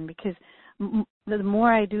often, because the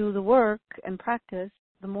more I do the work and practice,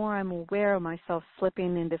 the more I'm aware of myself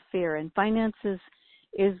slipping into fear. And finances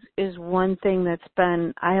is one thing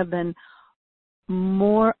I have been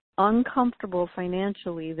more uncomfortable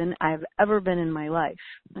financially than I've ever been in my life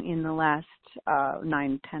in the last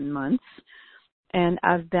 9-10 months. And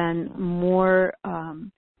I've been more,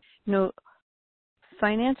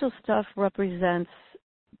 financial stuff represents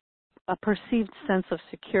a perceived sense of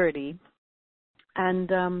security.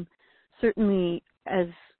 And certainly as,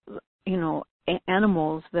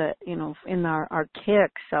 animals that, in our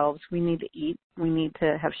archaic selves, we need to eat, we need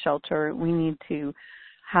to have shelter, we need to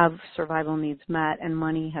have survival needs met, and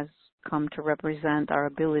money has come to represent our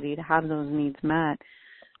ability to have those needs met.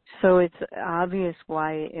 So it's obvious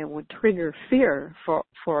why it would trigger fear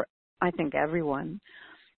for I think everyone,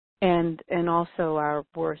 and also our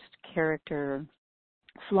worst character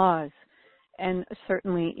flaws, and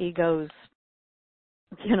certainly ego's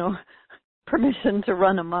permission to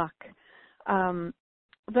run amok.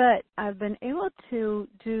 But I've been able to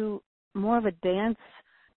do more of a dance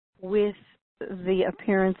with the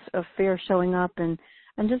appearance of fear showing up and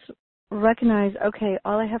just recognize, okay,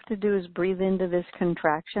 all I have to do is breathe into this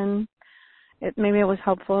contraction. Maybe it was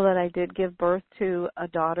helpful that I did give birth to a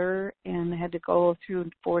daughter and had to go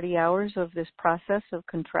through 40 hours of this process of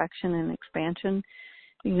contraction and expansion.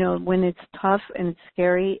 When it's tough and it's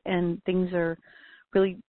scary and things are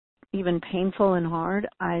really even painful and hard,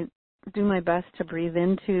 I do my best to breathe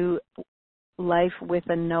into life with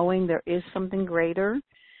a knowing there is something greater,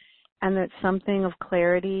 and that something of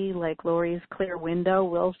clarity, like Lori's clear window,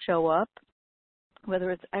 will show up. Whether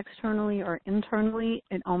it's externally or internally,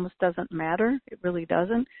 it almost doesn't matter. It really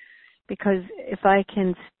doesn't. Because if I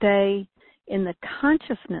can stay in the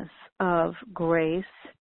consciousness of grace,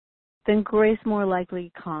 then grace more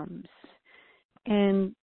likely comes.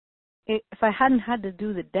 And if I hadn't had to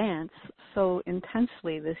do the dance so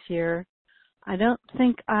intensely this year, I don't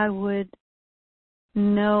think I would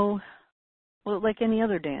know. Well, like any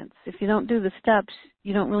other dance, if you don't do the steps,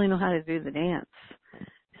 you don't really know how to do the dance.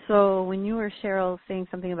 So when you were, Cheryl, saying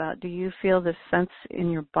something about, do you feel this sense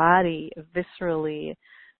in your body viscerally,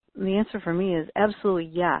 the answer for me is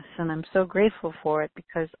absolutely yes, and I'm so grateful for it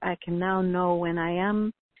because I can now know when I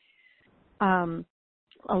am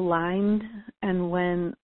aligned and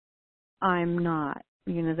when I'm not.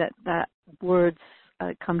 That words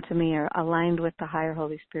come to me are aligned with the higher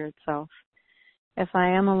Holy Spirit self. If I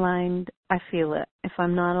am aligned, I feel it. If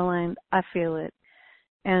I'm not aligned, I feel it.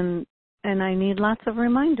 And I need lots of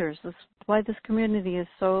reminders. That's why this community is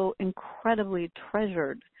so incredibly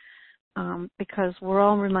treasured, because we're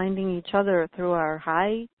all reminding each other through our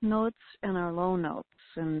high notes and our low notes.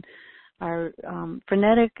 And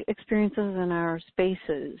frenetic experiences and our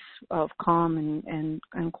spaces of calm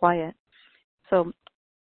and quiet. So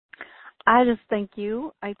I just thank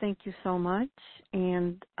you. I thank you so much.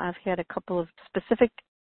 And I've had a couple of specific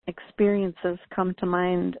experiences come to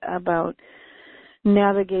mind about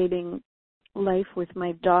navigating life with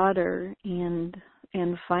my daughter and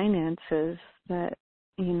finances that,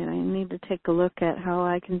 I need to take a look at how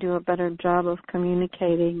I can do a better job of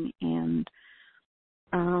communicating and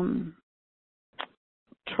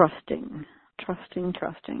trusting.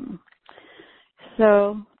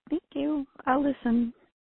 So thank you. I'll listen.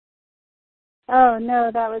 Oh,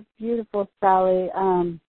 no, that was beautiful, Sally.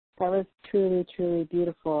 That was truly, truly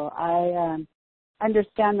beautiful. I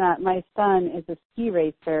understand that my son is a ski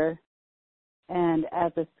racer, and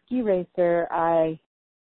as a ski racer, I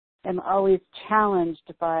am always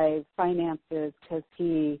challenged by finances because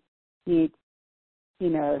he needs,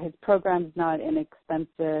 his program's not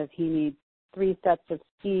inexpensive. He needs 3 sets of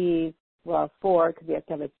skis, 4 because he has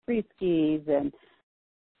to have his free skis, and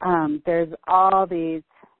there's all these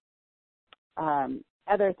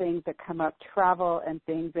other things that come up, travel and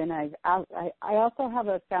things. And I also have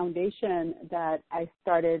a foundation that I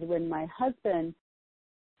started when my husband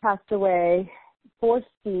passed away for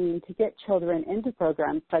skiing to get children into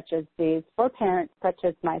programs such as these for parents such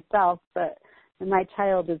as myself. But my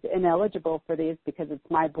child is ineligible for these because it's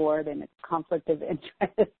my board and it's conflict of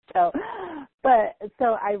interest. So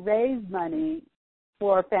I raise money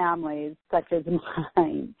for families such as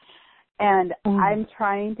mine. And I'm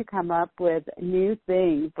trying to come up with new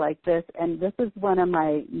things like this. And this is one of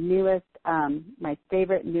my newest, my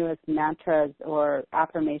favorite newest mantras or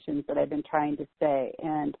affirmations that I've been trying to say.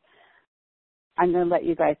 And I'm going to let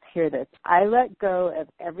you guys hear this. I let go of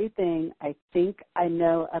everything I think I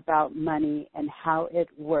know about money and how it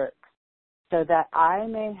works so that I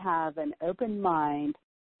may have an open mind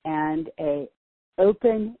and a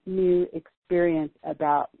open new experience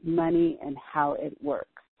about money and how it works.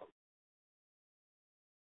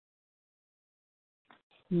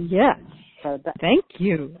 Yes. So thank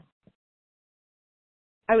you.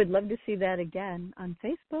 I would love to see that again on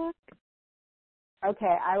Facebook.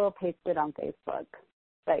 Okay, I will paste it on Facebook.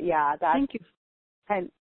 But yeah, thank you.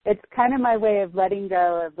 It's kind of my way of letting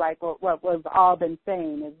go of like what we've all been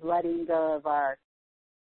saying is letting go of our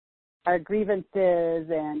grievances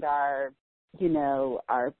and our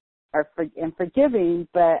forgiving.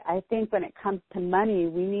 But I think when it comes to money,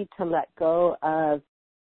 we need to let go of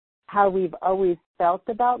how we've always felt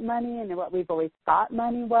about money and what we've always thought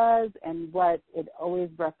money was and what it always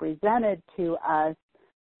represented to us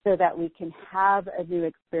so that we can have a new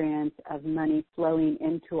experience of money flowing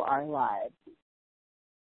into our lives.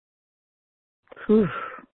 Whew.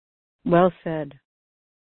 Well said.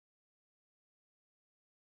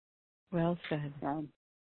 Well said. Yeah.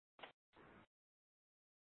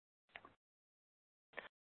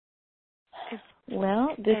 Well,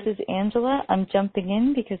 this is Angela. I'm jumping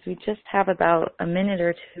in because we just have about a minute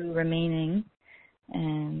or two remaining,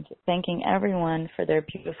 and thanking everyone for their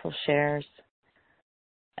beautiful shares.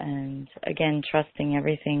 And again, trusting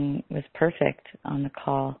everything was perfect on the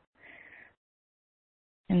call.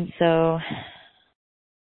 And so,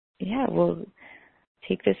 yeah, we'll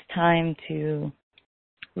take this time to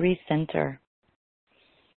recenter.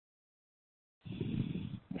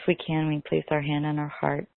 If we can, we place our hand on our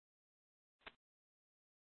heart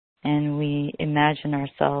and we imagine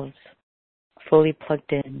ourselves fully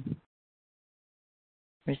plugged in,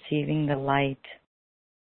 receiving the light,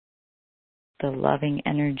 the loving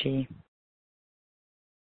energy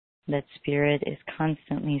that Spirit is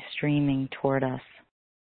constantly streaming toward us.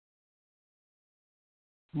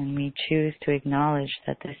 And we choose to acknowledge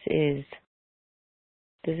that this is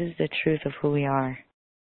the truth of who we are.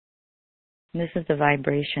 This is the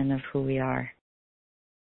vibration of who we are.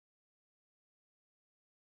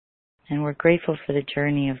 And we're grateful for the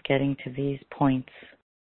journey of getting to these points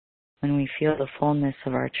when we feel the fullness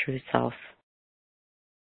of our true self.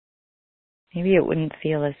 Maybe it wouldn't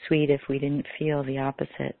feel as sweet if we didn't feel the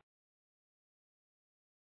opposite.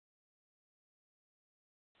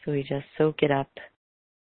 So we just soak it up.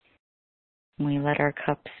 And we let our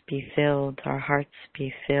cups be filled, our hearts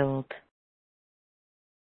be filled,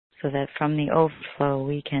 so that from the overflow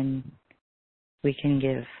we can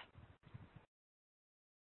give.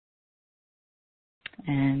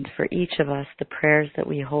 And for each of us, the prayers that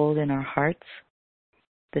we hold in our hearts,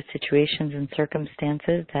 the situations and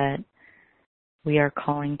circumstances that we are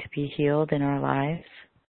calling to be healed in our lives,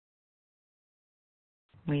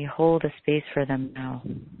 we hold a space for them now.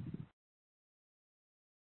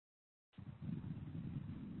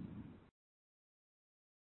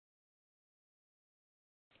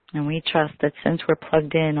 And we trust that since we're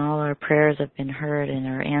plugged in, all our prayers have been heard and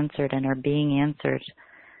are answered and are being answered.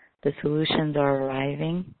 The solutions are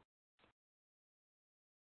arriving.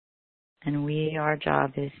 And our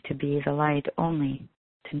job is to be the light only,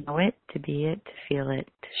 to know it, to be it, to feel it,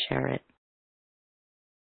 to share it.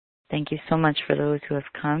 Thank you so much for those who have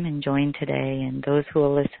come and joined today and those who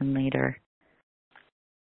will listen later.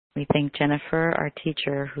 We thank Jennifer, our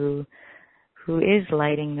teacher, who is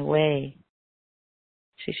lighting the way.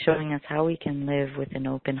 She's showing us how we can live with an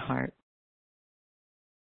open heart.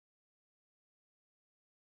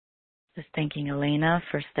 Just thanking Elena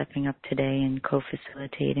for stepping up today and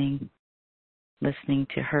co-facilitating, listening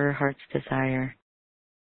to her heart's desire.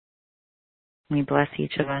 We bless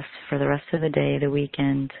each of us for the rest of the day, the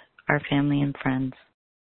weekend, our family and friends.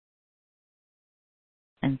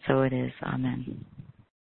 And so it is. Amen.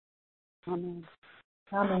 Amen.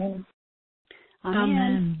 Amen.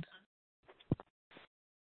 Amen.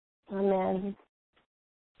 Amen.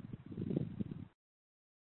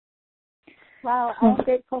 Wow, I'm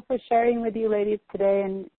grateful for sharing with you ladies today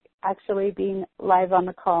and actually being live on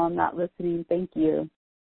the call and not listening. Thank you.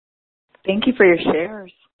 Thank you for your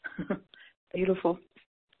shares. Beautiful.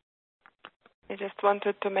 I just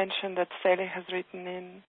wanted to mention that Sally has written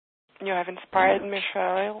in, "You have inspired me,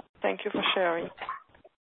 Cheryl. Thank you for sharing."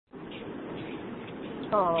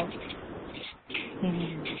 Oh.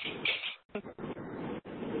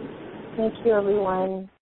 Thank you, everyone.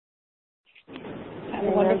 Have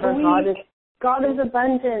a wonderful week. God is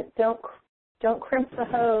abundant. Don't crimp the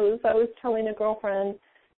hose. I was telling a girlfriend,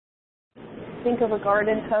 think of a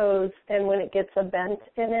garden hose, and when it gets a bent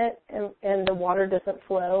in it and the water doesn't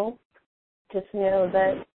flow, just know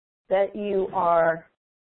that you are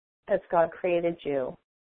as God created you.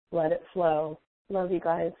 Let it flow. Love you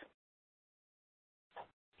guys.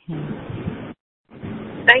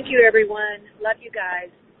 Thank you, everyone. Love you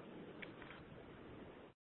guys.